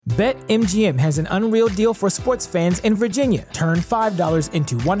BetMGM has an unreal deal for sports fans in Virginia. Turn $5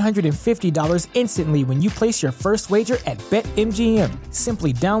 into $150 instantly when you place your first wager at BetMGM.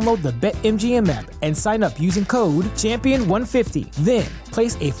 Simply download the BetMGM app and sign up using code Champion150. Then,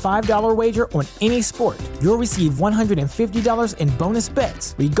 place a $5 wager on any sport. You'll receive $150 in bonus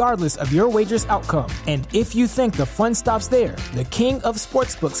bets, regardless of your wager's outcome. And if you think the fun stops there, the King of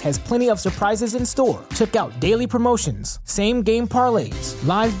Sportsbooks has plenty of surprises in store. Check out daily promotions, same-game parlays,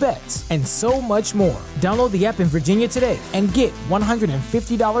 live bets, and so much more. Download the app in Virginia today and get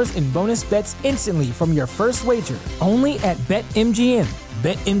 $150 in bonus bets instantly from your first wager. Only at BetMGM.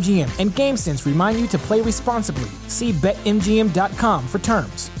 BetMGM and GameSense remind you to play responsibly. See BetMGM.com for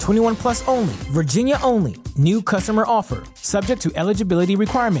terms. 21 plus only. Virginia only. New customer offer. Subject to eligibility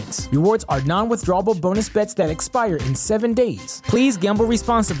requirements. Rewards are non-withdrawable bonus bets that expire in 7 days. Please gamble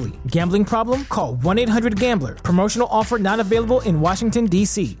responsibly. Gambling problem? Call 1-800-GAMBLER. Promotional offer not available in Washington,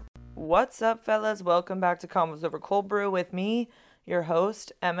 D.C. What's up, fellas? Welcome back to Combos Over Cold Brew with me, your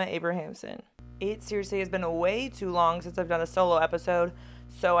host, Emma Abrahamson. It seriously has been way too long since I've done a solo episode,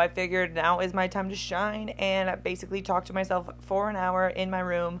 so I figured now is my time to shine and basically talk to myself for an hour in my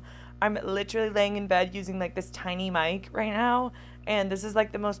room. I'm literally laying in bed using like this tiny mic right now, and this is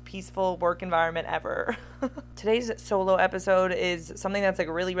like the most peaceful work environment ever. Today's solo episode is something that's like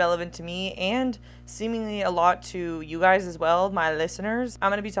really relevant to me and seemingly a lot to you guys as well, my listeners.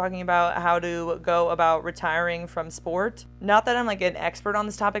 I'm going to be talking about how to go about retiring from sport. Not that I'm like an expert on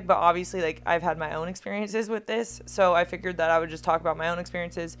this topic, but obviously like I've had my own experiences with this, so I figured that I would just talk about my own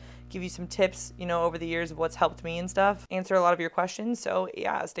experiences, give you some tips, you know, over the years of what's helped me and stuff, answer a lot of your questions. So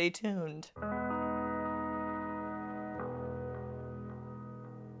yeah, stay tuned.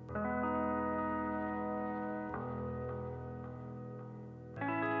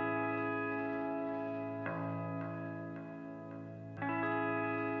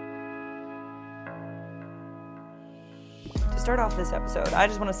 Start off this episode, I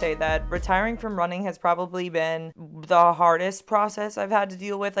just want to say that retiring from running has probably been the hardest process I've had to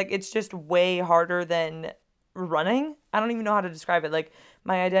deal with. Like, it's just way harder than running. I don't even know how to describe it. Like,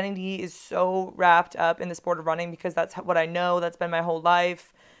 my identity is so wrapped up in the sport of running because that's what I know. That's been my whole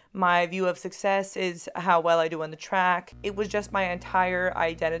life. My view of success is how well I do on the track. It was just my entire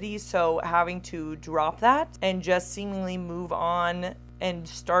identity. So having to drop that and just seemingly move on and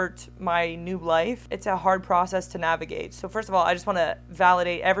start my new life, it's a hard process to navigate. So first of all, I just want to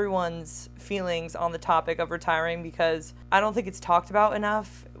validate everyone's feelings on the topic of retiring because I don't think it's talked about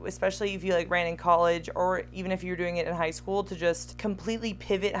enough, especially if you like ran in college or even if you're doing it in high school, to just completely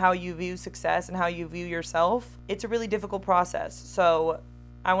pivot how you view success and how you view yourself. It's a really difficult process. So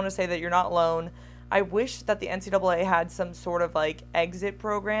I want to say that you're not alone. I wish that the NCAA had some sort of like exit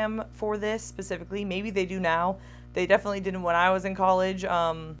program for this specifically. Maybe they do now. They definitely didn't when I was in college.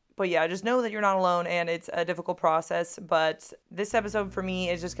 But yeah, just know that you're not alone and it's a difficult process. But this episode for me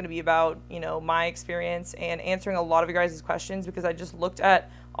is just going to be about, you know, my experience and answering a lot of you guys' questions because I just looked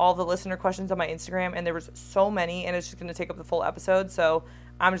at all the listener questions on my Instagram and there was so many and it's just going to take up the full episode. So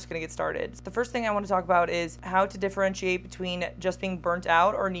I'm just going to get started. The first thing I want to talk about is how to differentiate between just being burnt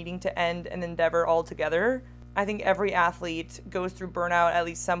out or needing to end an endeavor altogether. I think every athlete goes through burnout at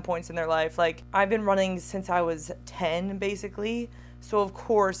least some points in their life. Like, I've been running since I was 10, basically. So, of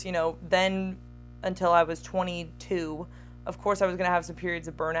course, you know, then until I was 22, of course I was going to have some periods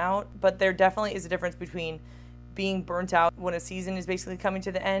of burnout. But there definitely is a difference between being burnt out when a season is basically coming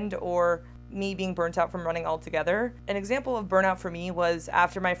to the end or me being burnt out from running altogether. An example of burnout for me was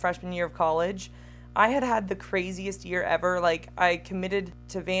after my freshman year of college. I had the craziest year ever. Like, I committed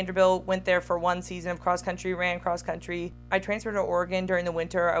to Vanderbilt, went there for one season of cross country, ran cross country. I transferred to Oregon during the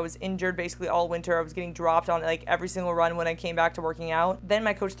winter. I was injured basically all winter. I was getting dropped on like every single run when I came back to working out. Then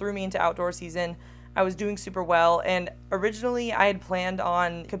my coach threw me into outdoor season. I was doing super well. And originally I had planned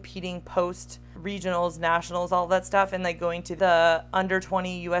on competing post regionals, nationals, all that stuff, and like going to the under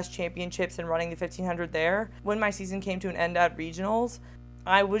 20 US championships and running the 1500 there. When my season came to an end at regionals,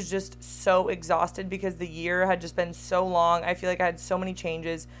 I was just so exhausted because the year had just been so long. I feel like I had so many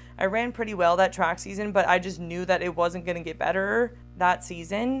changes. I ran pretty well that track season, but I just knew that it wasn't going to get better that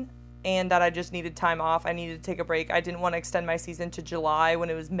season and that I just needed time off. I needed to take a break. I didn't want to extend my season to July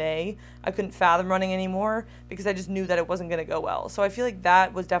when it was May. I couldn't fathom running anymore because I just knew that it wasn't going to go well. So I feel like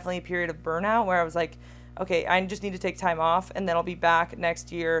that was definitely a period of burnout where I was like, okay, I just need to take time off and then I'll be back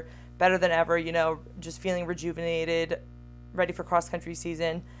next year better than ever, you know, just feeling rejuvenated, ready for cross-country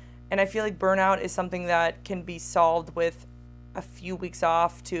season. And I feel like burnout is something that can be solved with a few weeks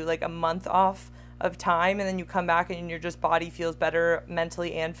off to like a month off of time, and then you come back and your just body feels better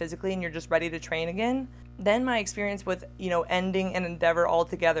mentally and physically and you're just ready to train again. then my experience with, ending an endeavor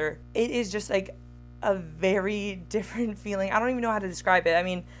altogether, it is just like a very different feeling. I don't even know how to describe it. I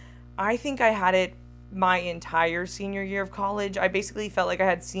mean, I think I had it my entire senior year of college. I basically felt like I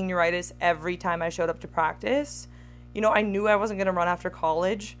had senioritis every time I showed up to practice. I knew I wasn't going to run after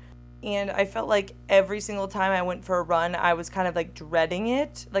college, and I felt like every single time I went for a run, I was kind of like dreading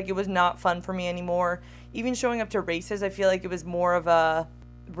it. Like it was not fun for me anymore. Even showing up to races, I feel like it was more of a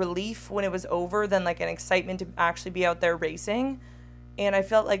relief when it was over than like an excitement to actually be out there racing. And I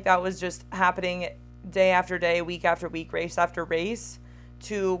felt like that was just happening day after day, week after week, race after race,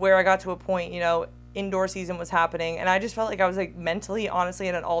 to where I got to a point, indoor season was happening, and I just felt like I was like mentally, honestly,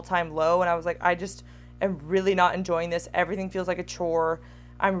 at an all-time low, and I was like, I just am really not enjoying this. Everything feels like a chore.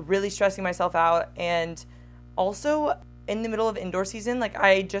 I'm really stressing myself out. And also in the middle of indoor season, like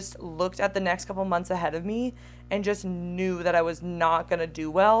I just looked at the next couple months ahead of me and just knew that I was not going to do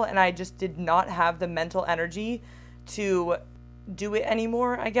well, and I just did not have the mental energy to do it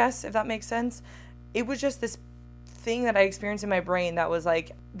anymore, I guess, if that makes sense. It was just this thing that I experienced in my brain that was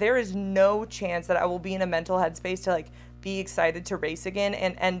like, there is no chance that I will be in a mental headspace to like be excited to race again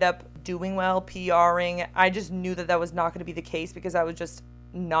and end up doing well, PRing. I just knew that was not going to be the case because I was just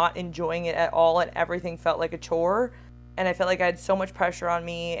not enjoying it at all, and everything felt like a chore. And I felt like I had so much pressure on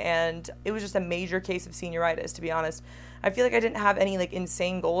me, and it was just a major case of senioritis, to be honest. I feel like I didn't have any like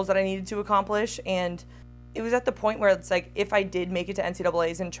insane goals that I needed to accomplish, and it was at the point where it's like, if I did make it to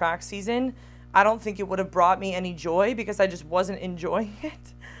NCAAs in track season, I don't think it would have brought me any joy because I just wasn't enjoying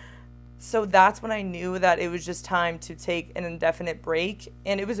it. So that's when I knew that it was just time to take an indefinite break.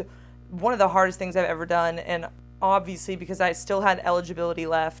 And it was one of the hardest things I've ever done. And obviously, because I still had eligibility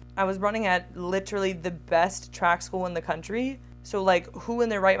left, I was running at literally the best track school in the country. So like, who in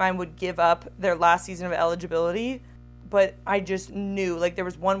their right mind would give up their last season of eligibility? But I just knew, like, there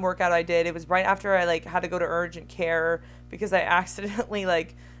was one workout I did. It was right after I like had to go to urgent care because I accidentally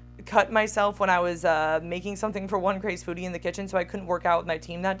like cut myself when I was making something for One Craze Foodie in the kitchen, so I couldn't work out with my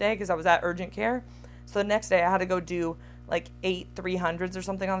team that day because I was at urgent care. So the next day I had to go do like 8 300s or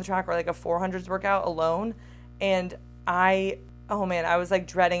something on the track, or like a 400s workout alone. And I was like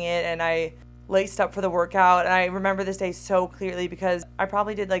dreading it, and I laced up for the workout. And I remember this day so clearly because I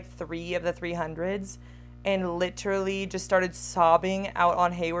probably did like 3 of the 300s and literally just started sobbing out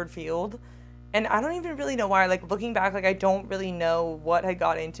on Hayward Field. And I don't even really know why. Like, looking back, like, I don't really know what had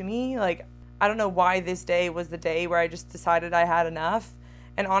got into me. Like, I don't know why this day was the day where I just decided I had enough.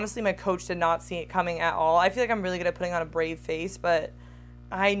 And honestly, my coach did not see it coming at all. I feel like I'm really good at putting on a brave face, but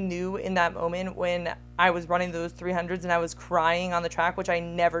I knew in that moment when I was running those 300s and I was crying on the track, which I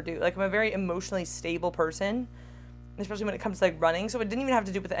never do. Like, I'm a very emotionally stable person, especially when it comes to, like, running. So it didn't even have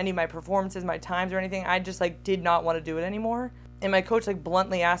to do with any of my performances, my times, or anything. I just, like, did not want to do it anymore. And my coach, like,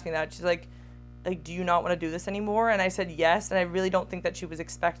 bluntly asked me that. She's like, do you not want to do this anymore? And I said yes, and I really don't think that she was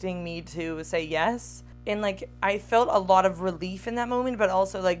expecting me to say yes. And, like, I felt a lot of relief in that moment, but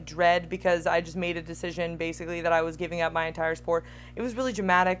also, like, dread because I just made a decision, basically, that I was giving up my entire sport. It was really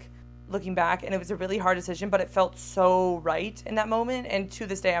dramatic looking back, and it was a really hard decision, but it felt so right in that moment. And to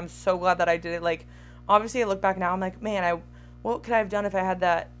this day, I'm so glad that I did it. Like, obviously, I look back now, I'm like, man, what could I have done if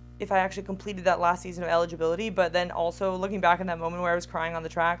I actually completed that last season of eligibility? But then also looking back in that moment where I was crying on the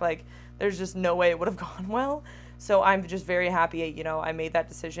track, like, there's just no way it would have gone well. So I'm just very happy, I made that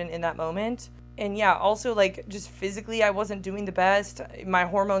decision in that moment. And yeah, also, like, just physically, I wasn't doing the best. My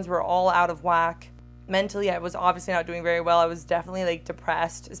hormones were all out of whack. Mentally, I was obviously not doing very well. I was definitely, like,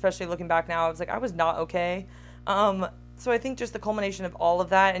 depressed, especially looking back now. I was like, I was not okay. So I think just the culmination of all of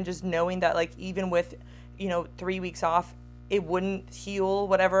that, and just knowing that, like, even with, 3 weeks off, it wouldn't heal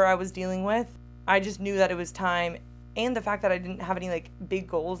whatever I was dealing with. I just knew that it was time. And the fact that I didn't have any, like, big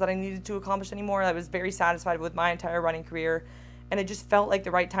goals that I needed to accomplish anymore. I was very satisfied with my entire running career. And it just felt like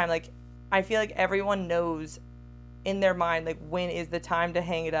the right time. Like, I feel like everyone knows in their mind, like, when is the time to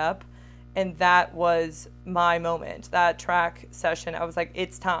hang it up. And that was my moment. That track session, I was like,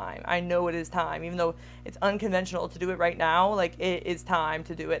 it's time. I know it is time. Even though it's unconventional to do it right now, like, it is time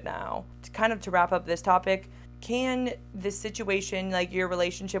to do it now. To wrap up this topic, can this situation, like your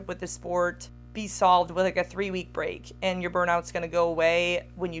relationship with the sport, be solved with like a 3-week break, and your burnout's going to go away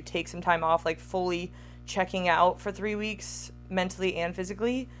when you take some time off, like fully checking out for 3 weeks mentally and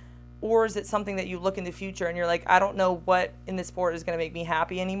physically? Or is it something that you look in the future and you're like, I don't know what in this sport is going to make me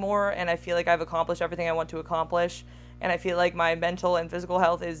happy anymore, and I feel like I've accomplished everything I want to accomplish, and I feel like my mental and physical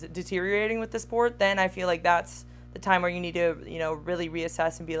health is deteriorating with the sport? Then I feel like that's the time where you need to, really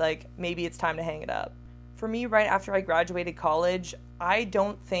reassess and be like, maybe it's time to hang it up. For me, right after I graduated college, I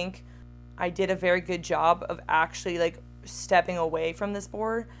don't think I did a very good job of actually, like, stepping away from the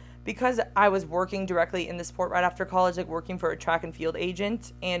sport, because I was working directly in the sport right after college, like working for a track and field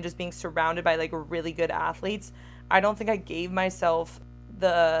agent and just being surrounded by like really good athletes, I don't think I gave myself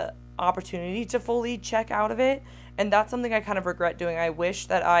the opportunity to fully check out of it. And that's something I kind of regret doing. I wish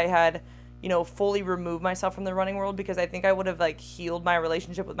that I had, fully removed myself from the running world, because I think I would have like healed my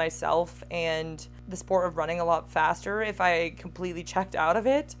relationship with myself and the sport of running a lot faster if I completely checked out of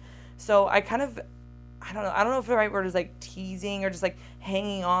it. So I kind of, I don't know if the right word is like teasing or just like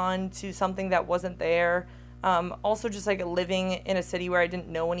hanging on to something that wasn't there. Also just like living in a city where I didn't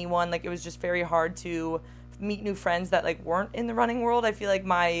know anyone, like it was just very hard to meet new friends that like weren't in the running world. I feel like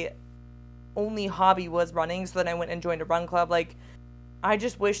my only hobby was running, so then I went and joined a run club. Like I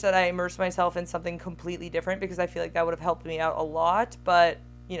just wish that I immersed myself in something completely different, because I feel like that would have helped me out a lot. But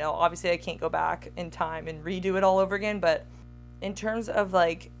obviously I can't go back in time and redo it all over again. But in terms of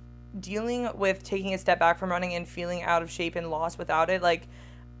like dealing with taking a step back from running and feeling out of shape and lost without it, like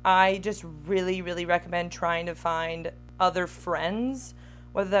I just really, really recommend trying to find other friends,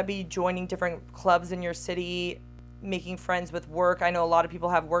 whether that be joining different clubs in your city, making friends with work. I know a lot of people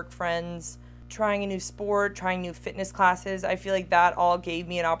have work friends, trying a new sport, trying new fitness classes. I feel like that all gave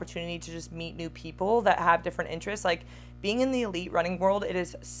me an opportunity to just meet new people that have different interests. Like being in the elite running world, it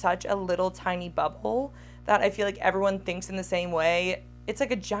is such a little tiny bubble that I feel like everyone thinks in the same way. It's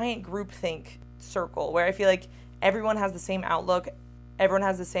like a giant groupthink circle where I feel like everyone has the same outlook, everyone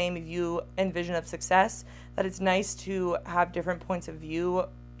has the same view and vision of success, that it's nice to have different points of view,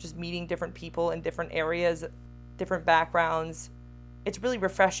 just meeting different people in different areas, different backgrounds. It's really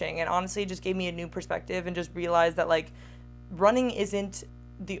refreshing, and honestly it just gave me a new perspective and just realized that like running isn't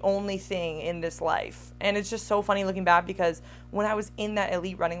the only thing in this life. And it's just so funny looking back, because when I was in that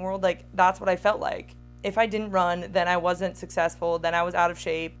elite running world, like that's what I felt like. If I didn't run, then I wasn't successful, then I was out of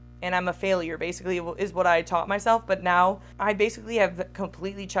shape, and I'm a failure, basically, is what I taught myself. But now I basically have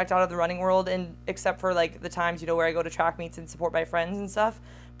completely checked out of the running world, and except for like the times, where I go to track meets and support my friends and stuff.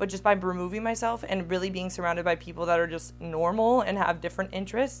 But just by removing myself and really being surrounded by people that are just normal and have different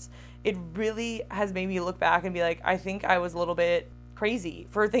interests, it really has made me look back and be like, I think I was a little bit crazy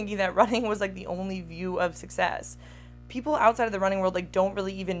for thinking that running was like the only view of success. People outside of the running world like don't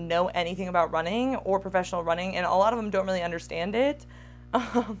really even know anything about running or professional running, and a lot of them don't really understand it.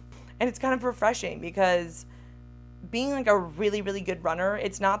 And it's kind of refreshing, because being like a really, really good runner,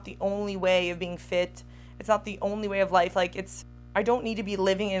 it's not the only way of being fit. It's not the only way of life. Like I don't need to be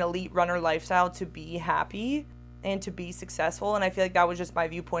living an elite runner lifestyle to be happy and to be successful. And I feel like that was just my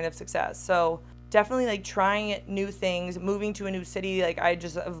viewpoint of success. So definitely like trying new things, moving to a new city. Like I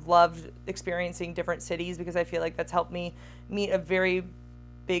just have loved experiencing different cities, because I feel like that's helped me meet a very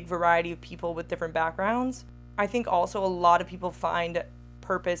big variety of people with different backgrounds. I think also a lot of people find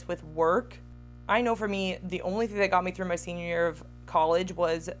purpose with work. I know for me, the only thing that got me through my senior year of college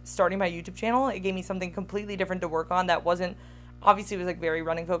was starting my YouTube channel. It gave me something completely different to work on that wasn't, obviously it was like very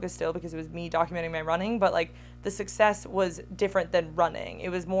running focused still, because it was me documenting my running, but like the success was different than running. It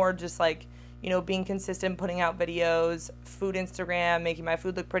was more just like, being consistent, putting out videos, food Instagram, making my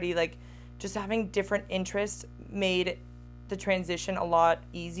food look pretty, like just having different interests made the transition a lot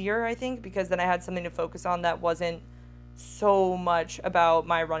easier, I think, because then I had something to focus on that wasn't so much about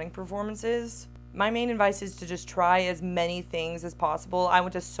my running performances. My main advice is to just try as many things as possible. I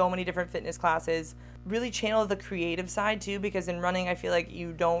went to so many different fitness classes. Really channel the creative side too, because in running I feel like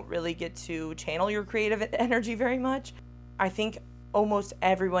you don't really get to channel your creative energy very much. I think almost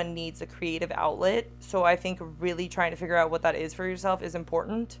everyone needs a creative outlet, so I think really trying to figure out what that is for yourself is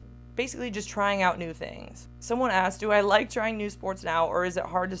important. Basically just trying out new things. Someone asked, do I like trying new sports now, or is it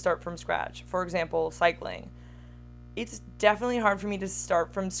hard to start from scratch? For example, cycling. It's definitely hard for me to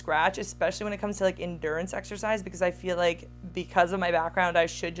start from scratch, especially when it comes to like endurance exercise, because I feel like because of my background, I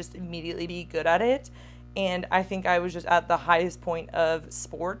should just immediately be good at it. And I think I was just at the highest point of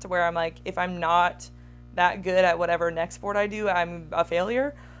sport where I'm like, if I'm not that good at whatever next sport I do, I'm a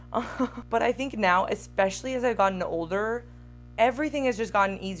failure. But I think now, especially as I've gotten older, everything has just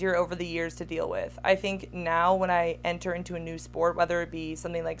gotten easier over the years to deal with. I think now when I enter into a new sport, whether it be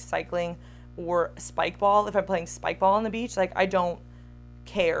something like cycling or spike ball, if I'm playing spike ball on the beach, like I don't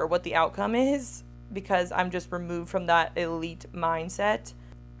care what the outcome is, because I'm just removed from that elite mindset.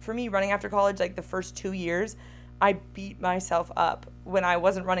 For me, running after college, like the first 2 years, I beat myself up when I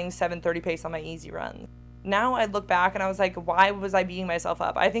wasn't running 7:30 pace on my easy run. Now I look back and I was like, why was I beating myself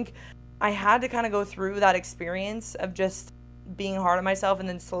up? I think I had to kind of go through that experience of just being hard on myself and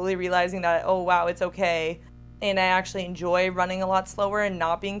then slowly realizing that, oh wow, it's okay. And I actually enjoy running a lot slower and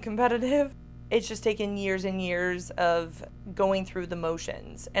not being competitive. It's just taken years and years of going through the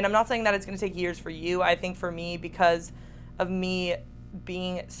motions. And I'm not saying that it's going to take years for you. I think for me, because of me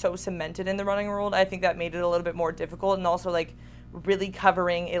being so cemented in the running world, I think that made it a little bit more difficult. And also like really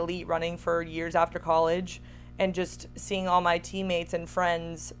covering elite running for years after college and just seeing all my teammates and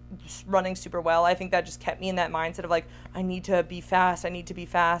friends running super well, I think that just kept me in that mindset of like, I need to be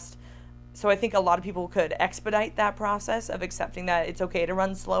fast. So I think a lot of people could expedite that process of accepting that it's okay to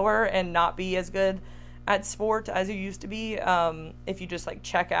run slower and not be as good at sport as you used to be, if you just like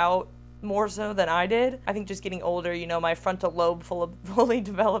check out more so than I did. I think just getting older, my frontal lobe fully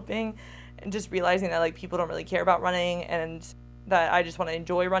developing and just realizing that like people don't really care about running and that I just want to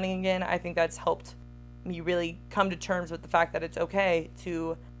enjoy running again. I think that's helped me really come to terms with the fact that it's okay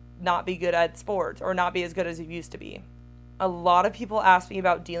to not be good at sport or not be as good as you used to be. A lot of people ask me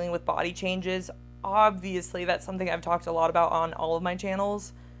about dealing with body changes. Obviously, that's something I've talked a lot about on all of my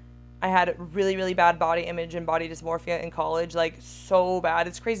channels. I had really, really bad body image and body dysmorphia in college, like so bad.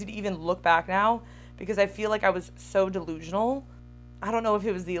 It's crazy to even look back now because I feel like I was so delusional. I don't know if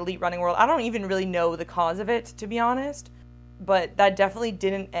it was the elite running world. I don't even really know the cause of it, to be honest. But that definitely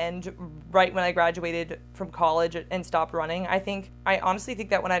didn't end right when I graduated from college and stopped running. I honestly think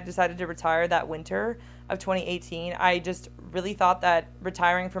that when I decided to retire that winter of 2018, I just really thought that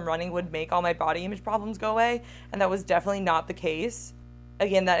retiring from running would make all my body image problems go away. And that was definitely not the case.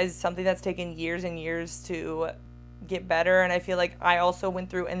 Again, that is something that's taken years and years to get better. And I feel like I also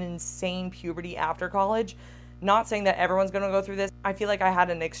went through an insane puberty after college. Not saying that everyone's going to go through this. I feel like I had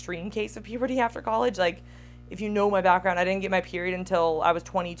an extreme case of puberty after college. Like, if you know my background, I didn't get my period until I was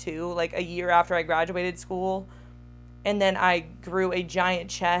 22, like a year after I graduated school. And then I grew a giant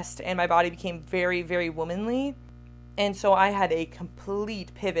chest and my body became very, very womanly. And so I had a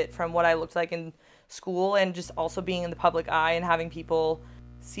complete pivot from what I looked like in school and just also being in the public eye and having people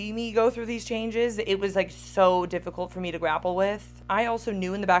see me go through these changes. It was like so difficult for me to grapple with. I also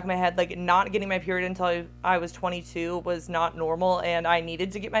knew in the back of my head, like not getting my period until I was 22 was not normal and I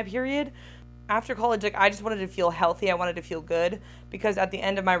needed to get my period. After college, like I just wanted to feel healthy. I wanted to feel good because at the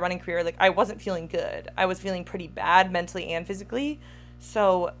end of my running career, like I wasn't feeling good. I was feeling pretty bad mentally and physically.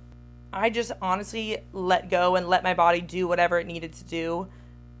 So I just honestly let go and let my body do whatever it needed to do.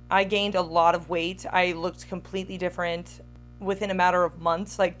 I gained a lot of weight. I looked completely different within a matter of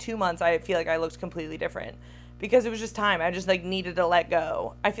months. Like 2 months, I feel like I looked completely different because it was just time. I just like needed to let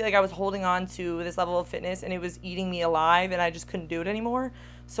go. I feel like I was holding on to this level of fitness and it was eating me alive and I just couldn't do it anymore.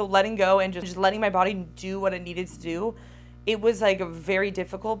 So letting go and just letting my body do what it needed to do, it was like very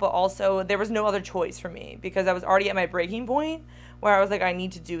difficult, but also there was no other choice for me because I was already at my breaking point where I was like, I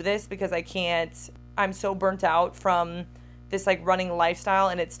need to do this because I'm so burnt out from this like running lifestyle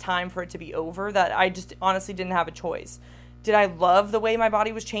and it's time for it to be over that I just honestly didn't have a choice. Did I love the way my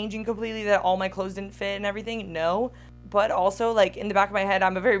body was changing completely, that all my clothes didn't fit and everything? No. But also like in the back of my head,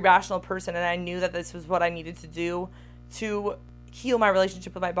 I'm a very rational person and I knew that this was what I needed to do to heal my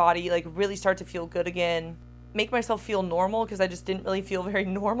relationship with my body, like really start to feel good again, make myself feel normal because I just didn't really feel very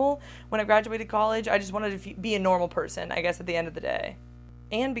normal when I graduated college. I just wanted to be a normal person, I guess, at the end of the day.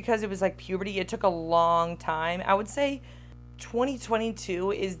 And because it was like puberty, it took a long time. I would say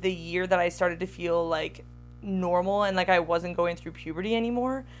 2022 is the year that I started to feel like normal and like I wasn't going through puberty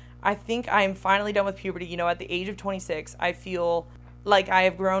anymore. I think I'm finally done with puberty. At the age of 26, I feel like I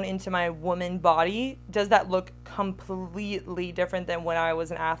have grown into my woman body. Does that look completely different than when I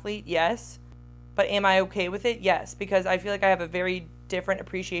was an athlete? Yes. But am I okay with it? Yes, because I feel like I have a very different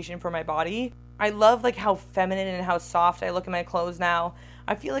appreciation for my body. I love like how feminine and how soft I look in my clothes now.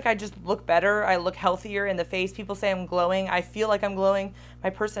 I feel like I just look better. I look healthier in the face. People say I'm glowing. I feel like I'm glowing. My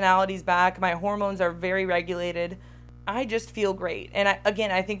personality's back. My hormones are very regulated. I just feel great. And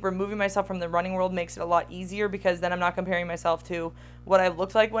I think removing myself from the running world makes it a lot easier because then I'm not comparing myself to what I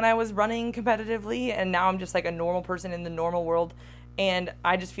looked like when I was running competitively. And now I'm just like a normal person in the normal world. And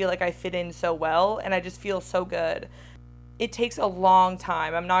I just feel like I fit in so well and I just feel so good. It takes a long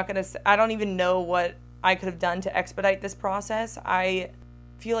time. I don't even know what I could have done to expedite this process. I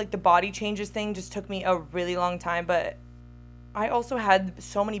feel like the body changes thing just took me a really long time, but I also had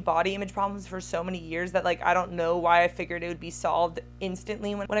so many body image problems for so many years that like I don't know why I figured it would be solved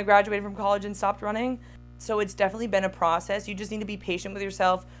instantly when I graduated from college and stopped running. So it's definitely been a process. You just need to be patient with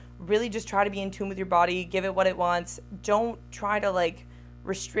yourself. Really just try to be in tune with your body, give it what it wants. Don't try to like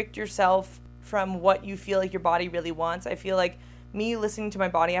restrict yourself from what you feel like your body really wants. I feel like me listening to my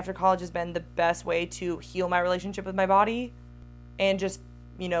body after college has been the best way to heal my relationship with my body and just,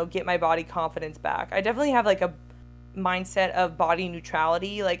 get my body confidence back. I definitely have like a mindset of body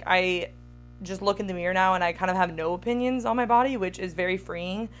neutrality. Like I just look in the mirror now and I kind of have no opinions on my body, which is very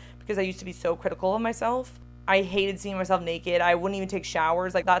freeing because I used to be so critical of myself. I hated seeing myself naked. I wouldn't even take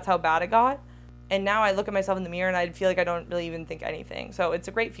showers. Like that's how bad it got. And now I look at myself in the mirror and I feel like I don't really even think anything. So it's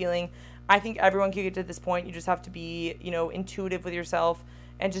a great feeling. I think everyone can get to this point. You just have to be, intuitive with yourself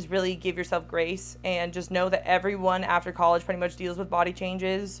and just really give yourself grace, and just know that everyone after college pretty much deals with body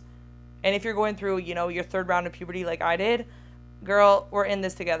changes. And if you're going through, your third round of puberty like I did, girl, we're in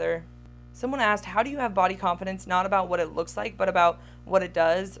this together. Someone asked, how do you have body confidence, not about what it looks like, but about what it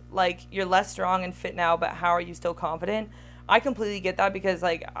does? Like, you're less strong and fit now, but how are you still confident? I completely get that, because,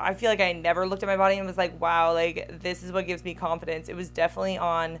 like, I feel like I never looked at my body and was like, wow, like, this is what gives me confidence. It was definitely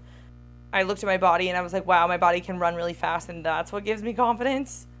I looked at my body and I was like, wow, my body can run really fast, and that's what gives me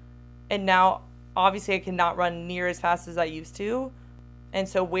confidence. And now, obviously, I cannot run near as fast as I used to. And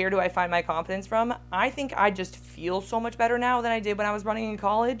so where do I find my confidence from? I think I just feel so much better now than I did when I was running in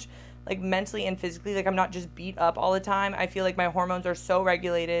college, like mentally and physically. Like, I'm not just beat up all the time. I feel like my hormones are so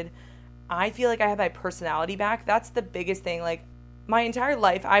regulated. I feel like I have my personality back. That's the biggest thing. Like, my entire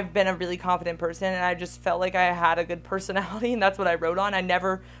life, I've been a really confident person, and I just felt like I had a good personality, and that's what I wrote on. I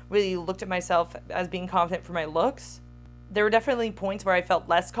never really looked at myself as being confident for my looks. There were definitely points where I felt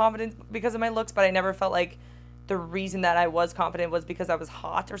less confident because of my looks, but I never felt like the reason that I was confident was because I was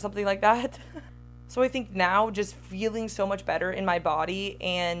hot or something like that. So I think now, just feeling so much better in my body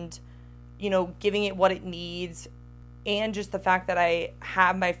and, giving it what it needs, and just the fact that I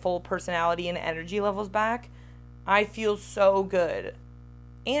have my full personality and energy levels back, I feel so good.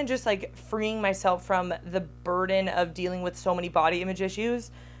 And just like freeing myself from the burden of dealing with so many body image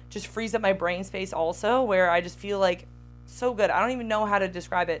issues just frees up my brain space also, where I just feel like so good. I don't even know how to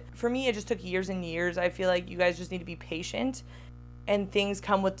describe it. For me, it just took years and years. I feel like you guys just need to be patient, and things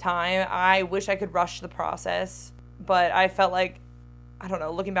come with time. I wish I could rush the process, but I felt like, I don't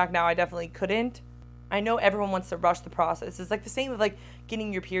know, looking back now, I definitely couldn't. I know everyone wants to rush the process. It's like the same with like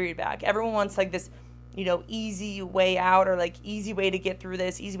getting your period back. Everyone wants like this, easy way out, or like easy way to get through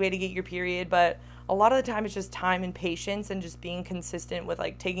this, easy way to get your period. But a lot of the time it's just time and patience and just being consistent with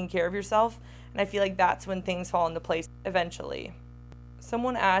like taking care of yourself. And I feel like that's when things fall into place eventually.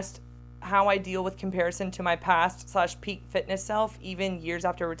 Someone asked how I deal with comparison to my past/peak fitness self, even years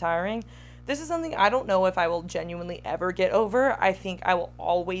after retiring. This is something I don't know if I will genuinely ever get over. I think I will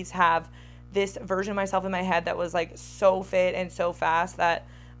always have this version of myself in my head that was like so fit and so fast that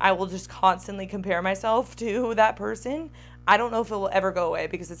I will just constantly compare myself to that person. I don't know if it will ever go away,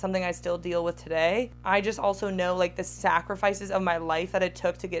 because it's something I still deal with today. I just also know like the sacrifices of my life that it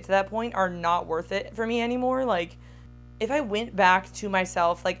took to get to that point are not worth it for me anymore. Like, if I went back to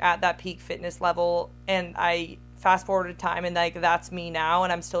myself like at that peak fitness level, and I fast forwarded time and like that's me now,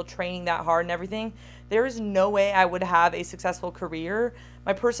 and I'm still training that hard and everything, there is no way I would have a successful career.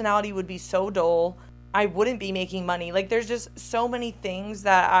 My personality would be so dull. I wouldn't be making money. Like, there's just so many things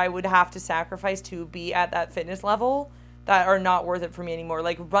that I would have to sacrifice to be at that fitness level that are not worth it for me anymore.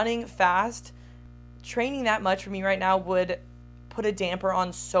 Like, running fast, training that much for me right now would put a damper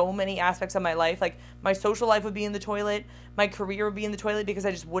on so many aspects of my life. Like, my social life would be in the toilet. My career would be in the toilet, because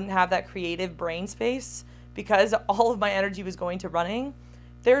I just wouldn't have that creative brain space, because all of my energy was going to running.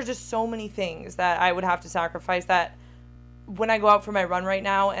 There's just so many things that I would have to sacrifice, that when I go out for my run right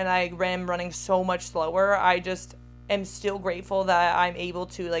now and I am running so much slower, I just am still grateful that I'm able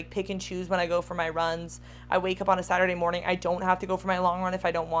to like pick and choose when I go for my runs. I wake up on a Saturday morning, I don't have to go for my long run if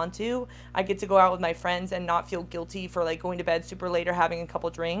I don't want to. I get to go out with my friends and not feel guilty for like going to bed super late or having a couple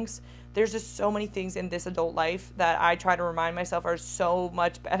drinks. There's just so many things in this adult life that I try to remind myself are so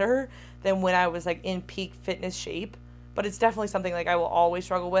much better than when I was like in peak fitness shape. But it's definitely something like I will always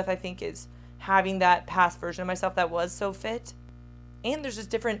struggle with, I think, is having that past version of myself that was so fit. And there's just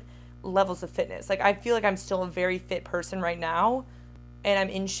different levels of fitness. Like, I feel like I'm still a very fit person right now, and I'm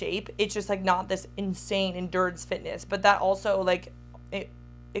in shape. It's just like not this insane endurance fitness, but that also like it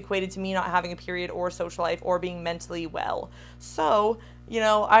equated to me not having a period or social life or being mentally well. So,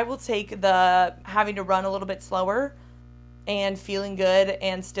 I will take the having to run a little bit slower and feeling good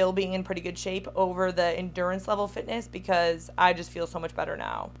and still being in pretty good shape over the endurance level fitness, because I just feel so much better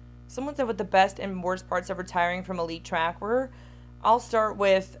now. Someone said what the best and worst parts of retiring from elite track were. I'll start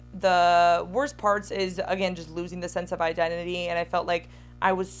with the worst parts is, again, just losing the sense of identity. And I felt like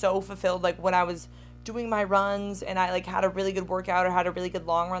I was so fulfilled, like when I was doing my runs and I like had a really good workout or had a really good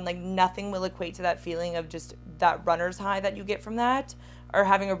long run, like nothing will equate to that feeling of just that runner's high that you get from that, or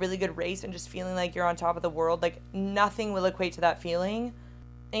having a really good race and just feeling like you're on top of the world. Like, nothing will equate to that feeling.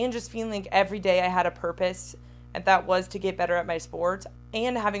 And just feeling like every day I had a purpose, and that was to get better at my sport,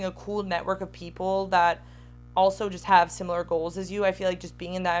 and having a cool network of people that also just have similar goals as you. I feel like just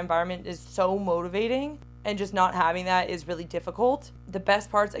being in that environment is so motivating, and just not having that is really difficult. The best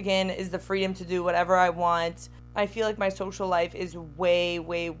parts, again, is the freedom to do whatever I want. I feel like my social life is way,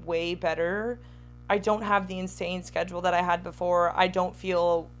 way, way better I don't have the insane schedule that I had before. I don't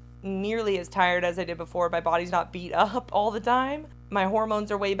feel nearly as tired as I did before. My body's not beat up all the time. My hormones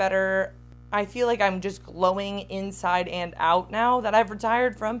are way better. I feel like I'm just glowing inside and out now that I've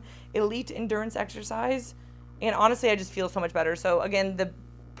retired from elite endurance exercise. And honestly, I just feel so much better. So again, the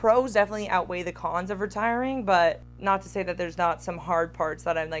pros definitely outweigh the cons of retiring, but not to say that there's not some hard parts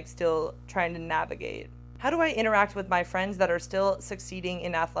that I'm like still trying to navigate. How do I interact with my friends that are still succeeding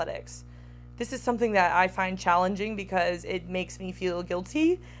in athletics? This is something that I find challenging because it makes me feel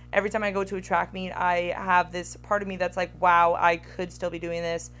guilty. Every time I go to a track meet, I have this part of me that's like, wow, I could still be doing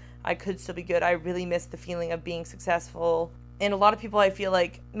this. I could still be good. I really miss the feeling of being successful. And a lot of people, I feel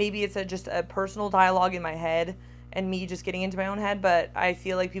like maybe it's just a personal dialogue in my head and me just getting into my own head, but I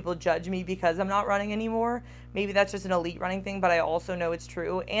feel like people judge me because I'm not running anymore. Maybe that's just an elite running thing, but I also know it's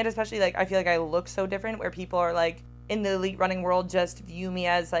true. And especially like I feel like I look so different where people are like in the elite running world just view me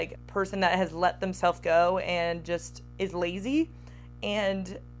as like a person that has let themselves go and just is lazy.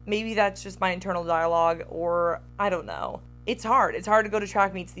 And maybe that's just my internal dialogue, or I don't know. It's hard. It's hard to go to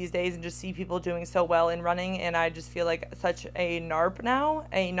track meets these days and just see people doing so well in running, and I just feel like such a NARP now,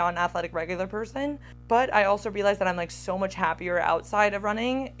 a non-athletic regular person. But I also realize that I'm like so much happier outside of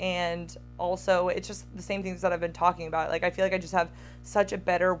running, and also it's just the same things that I've been talking about. Like I feel like I just have such a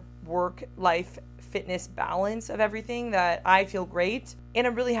better work-life fitness balance of everything that I feel great. And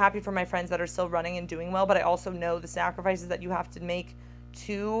I'm really happy for my friends that are still running and doing well, but I also know the sacrifices that you have to make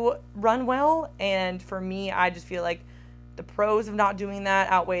to run well. And for me, I just feel like the pros of not doing that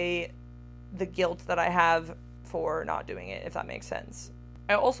outweigh the guilt that I have for not doing it, if that makes sense.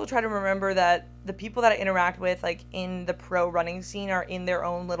 I also try to remember that the people that I interact with, like in the pro running scene, are in their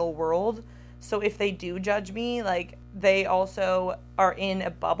own little world. So if they do judge me, like they also are in a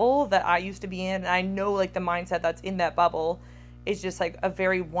bubble that I used to be in. And I know like the mindset that's in that bubble is just like a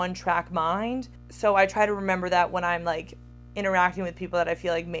very one-track mind. So I try to remember that when I'm like interacting with people that I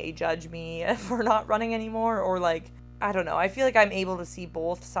feel like may judge me for not running anymore, or like, I don't know. I feel like I'm able to see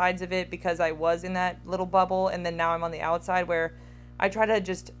both sides of it because I was in that little bubble and then now I'm on the outside, where I try to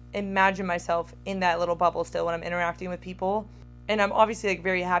just imagine myself in that little bubble still when I'm interacting with people. And I'm obviously like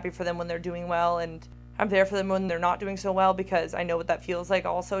very happy for them when they're doing well, and I'm there for them when they're not doing so well because I know what that feels like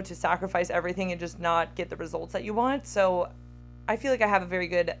also, to sacrifice everything and just not get the results that you want. So I feel like I have a very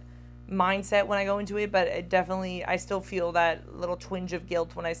good mindset when I go into it, but I still feel that little twinge of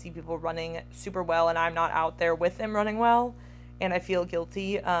guilt when I see people running super well and I'm not out there with them running well, and I feel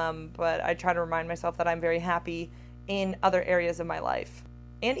guilty. But I try to remind myself that I'm very happy in other areas of my life,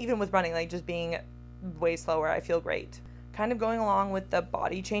 and even with running, like just being way slower, I feel great. Kind of going along with the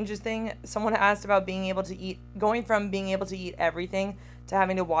body changes thing, someone asked about going from being able to eat everything to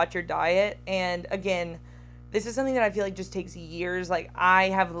having to watch your diet. And again, this is something that I feel like just takes years. Like I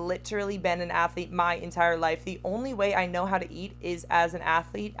have literally been an athlete my entire life. The only way I know how to eat is as an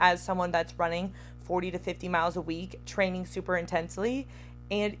athlete, as someone that's running 40 to 50 miles a week, training super intensely,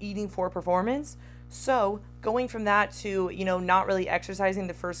 and eating for performance. So going from that to, not really exercising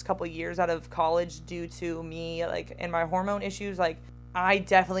the first couple years out of college due to me, like, and my hormone issues, like, I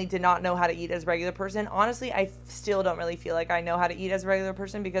definitely did not know how to eat as a regular person. Honestly, I still don't really feel like I know how to eat as a regular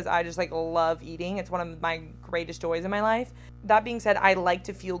person because I just, like, love eating. It's one of my greatest joys in my life. That being said, I like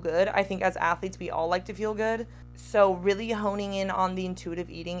to feel good. I think as athletes, we all like to feel good. So really honing in on the intuitive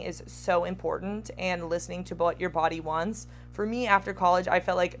eating is so important, and listening to what your body wants. For me, after college, I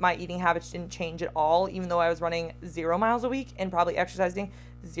felt like my eating habits didn't change at all, even though I was running 0 miles a week and probably exercising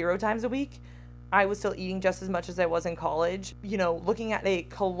 0 times a week. I was still eating just as much as I was in college. Looking at a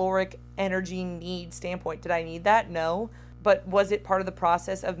caloric energy need standpoint, did I need that? No. But was it part of the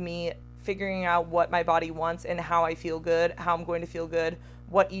process of me figuring out what my body wants and how I feel good, how I'm going to feel good,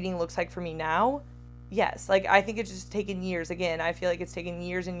 what eating looks like for me now? Yes. Like, I think it's just taken years. Again, I feel like it's taken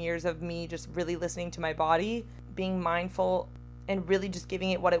years and years of me just really listening to my body, being mindful, and really just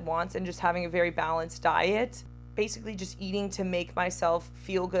giving it what it wants, and just having a very balanced diet. Basically just eating to make myself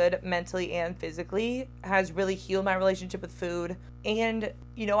feel good mentally and physically has really healed my relationship with food. And,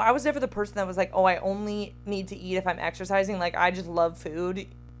 I was never the person that was like, oh, I only need to eat if I'm exercising. Like, I just love food.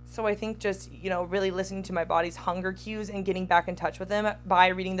 So I think just, really listening to my body's hunger cues and getting back in touch with them by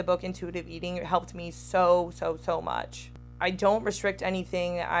reading the book Intuitive Eating helped me so much. I don't restrict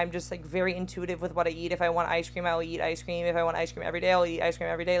anything. I'm just like very intuitive with what I eat. If I want ice cream, I'll eat ice cream. If I want ice cream every day, I'll eat ice cream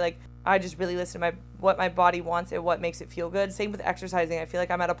every day. Like, I just really listen to what my body wants and what makes it feel good. Same with exercising. I feel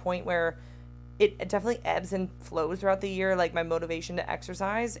like I'm at a point where it definitely ebbs and flows throughout the year, like my motivation to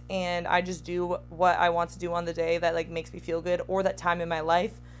exercise, and I just do what I want to do on the day that like makes me feel good, or that time in my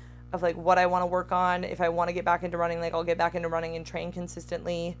life of like what I want to work on. If I want to get back into running, like I'll get back into running and train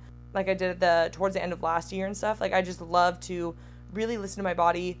consistently. like I did towards the end of last year and stuff. Like, I just love to really listen to my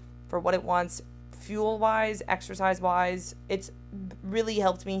body for what it wants, fuel-wise, exercise-wise. It's really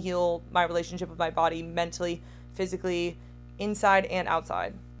helped me heal my relationship with my body mentally, physically, inside and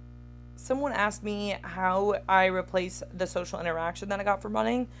outside. Someone asked me how I replace the social interaction that I got from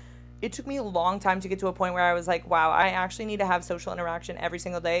running. It took me a long time to get to a point where I was like, wow, I actually need to have social interaction every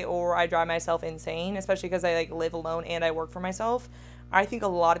single day or I drive myself insane, especially because I live alone and I work for myself. I think a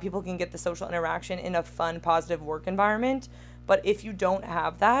lot of people can get the social interaction in a fun, positive work environment. But if you don't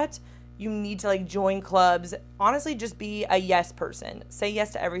have that, you need to join clubs. Honestly, just be a yes person. Say yes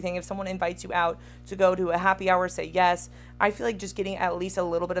to everything. If someone invites you out to go to a happy hour, say yes. I feel like just getting at least a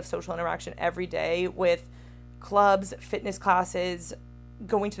little bit of social interaction every day with clubs, fitness classes,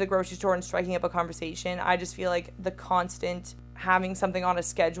 going to the grocery store and striking up a conversation. I just feel like the constant having something on a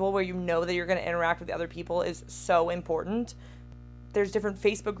schedule where you know that you're going to interact with other people is so important. There's different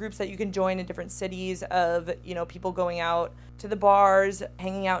Facebook groups that you can join in different cities of, people going out to the bars,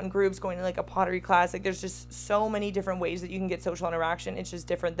 hanging out in groups, going to a pottery class. There's just so many different ways that you can get social interaction. It's just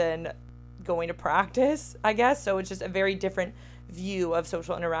different than going to practice, I guess. So it's just a very different view of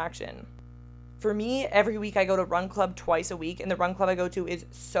social interaction. For me, every week I go to run club twice a week, and the run club I go to is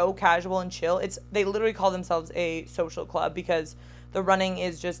so casual and chill. They literally call themselves a social club because the running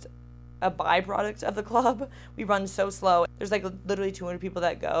is just a byproduct of the club. We run so slow. There's literally 200 people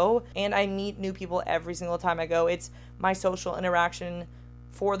that go, and I meet new people every single time I go. It's my social interaction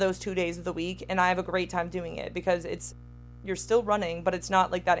for those 2 days of the week, and I have a great time doing it because you're still running, but it's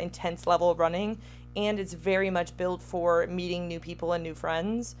not that intense level of running, and it's very much built for meeting new people and new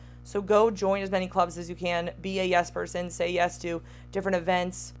friends. So go join as many clubs as you can. Be a yes person. Say yes to different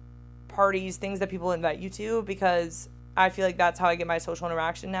events, parties, things that people invite you to, because I feel like that's how I get my social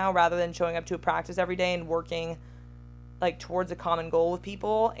interaction now, rather than showing up to a practice every day and working towards a common goal with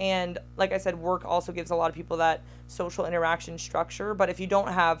people. And like I said, work also gives a lot of people that social interaction structure. But if you don't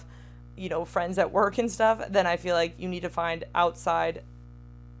have, friends at work and stuff, then I feel like you need to find outside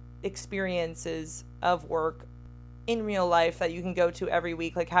experiences of work in real life that you can go to every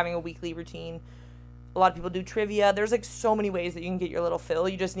week, having a weekly routine. A lot of people do trivia. There's so many ways that you can get your little fill.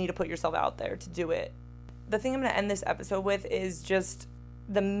 You just need to put yourself out there to do it. The thing I'm going to end this episode with is just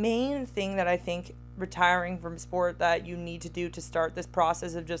the main thing that I think retiring from sport that you need to do to start this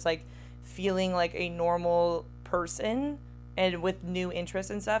process of just feeling like a normal person and with new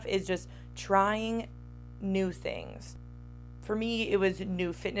interests and stuff is just trying new things. For me, it was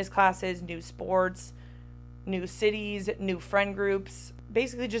new fitness classes, new sports, new cities, new friend groups,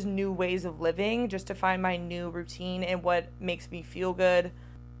 basically just new ways of living, just to find my new routine and what makes me feel good,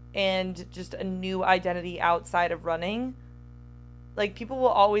 and just a new identity outside of running. People will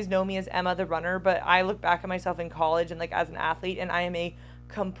always know me as Emma the runner, but I look back at myself in college and as an athlete, and I am a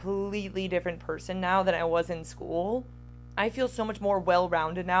completely different person now than I was in school. I feel so much more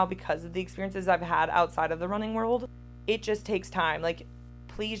well-rounded now because of the experiences I've had outside of the running world. It just takes time.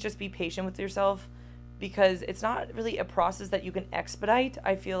 Please just be patient with yourself, because it's not really a process that you can expedite.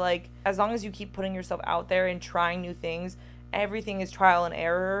 I feel like as long as you keep putting yourself out there and trying new things, everything is trial and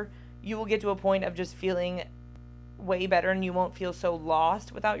error. You will get to a point of just feeling way better, and you won't feel so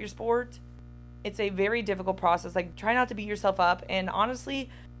lost without your sport. It's a very difficult process. Try not to beat yourself up. And honestly,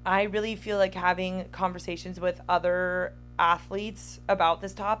 I really feel like having conversations with other athletes about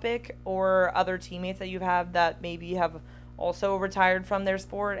this topic, or other teammates that you have that maybe have also retired from their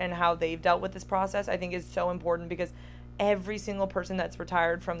sport and how they've dealt with this process, I think is so important, because every single person that's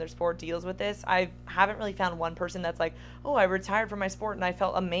retired from their sport deals with this. I haven't really found one person that's oh, I retired from my sport and I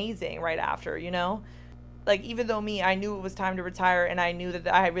felt amazing right after, even though I knew it was time to retire, and I knew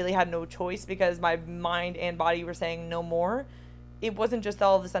that I really had no choice because my mind and body were saying no more. It wasn't just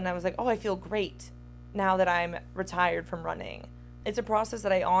all of a sudden I was oh, I feel great now that I'm retired from running. It's a process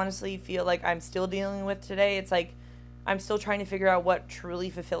that I honestly feel like I'm still dealing with today. It's I'm still trying to figure out what truly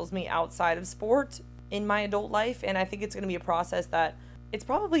fulfills me outside of sport in my adult life. And I think it's going to be a process that it's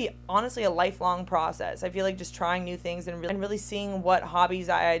probably honestly a lifelong process. I feel like just trying new things and really seeing what hobbies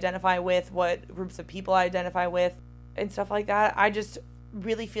I identify with, what groups of people I identify with, and stuff like that. I just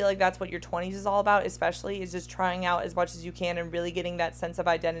really feel like that's what your 20s is all about, especially, is just trying out as much as you can and really getting that sense of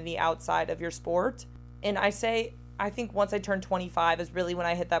identity outside of your sport. And I think once I turned 25 is really when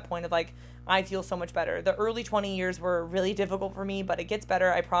I hit that point of I feel so much better. The early 20 years were really difficult for me, but it gets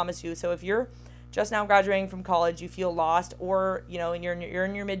better, I promise you. So if you're just now graduating from college, you feel lost, or, and you're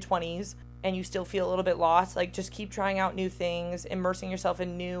in your mid-20s and you still feel a little bit lost, just keep trying out new things, immersing yourself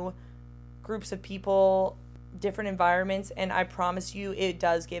in new groups of people, different environments, and I promise you it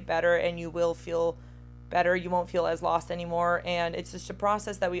does get better, and you will feel better. You won't feel as lost anymore. And it's just a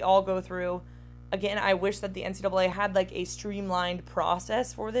process that we all go through. Again, I wish that the NCAA had like a streamlined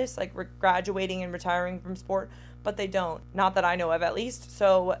process for this, like graduating and retiring from sport, but they don't. Not that I know of, at least.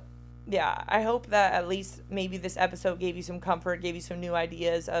 So yeah, I hope that at least maybe this episode gave you some comfort, gave you some new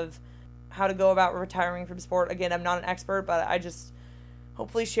ideas of how to go about retiring from sport. Again, I'm not an expert, but I just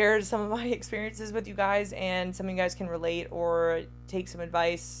hopefully shared some of my experiences with you guys, and some of you guys can relate or take some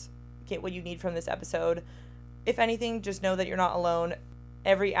advice, get what you need from this episode. If anything, just know that you're not alone.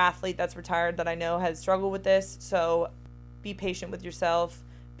 Every athlete that's retired that I know has struggled with this, so be patient with yourself,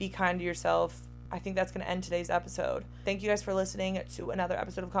 be kind to yourself. I think that's going to end today's episode. Thank you guys for listening to another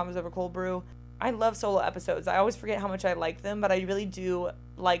episode of Convos Over Cold Brew. I love solo episodes. I always forget how much I like them, but I really do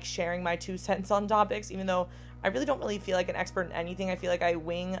like sharing my 2 cents on topics, even though I really don't really feel like an expert in anything. I feel like I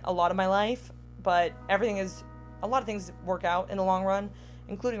wing a lot of my life, but a lot of things work out in the long run,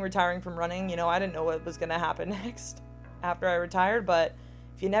 including retiring from running. I didn't know what was going to happen next after I retired, but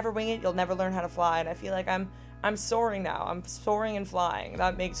if you never wing it, you'll never learn how to fly. And I feel like I'm soaring now. I'm soaring and flying.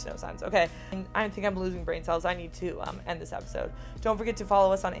 That makes no sense. Okay. And I think I'm losing brain cells. I need to end this episode. Don't forget to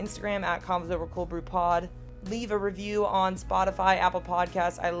follow us on Instagram at Convos Over Cold Brew Pod. Leave a review on Spotify, Apple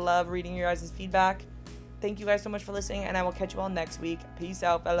Podcasts. I love reading your guys' feedback. Thank you guys so much for listening, and I will catch you all next week. Peace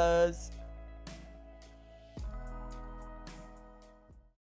out, fellas.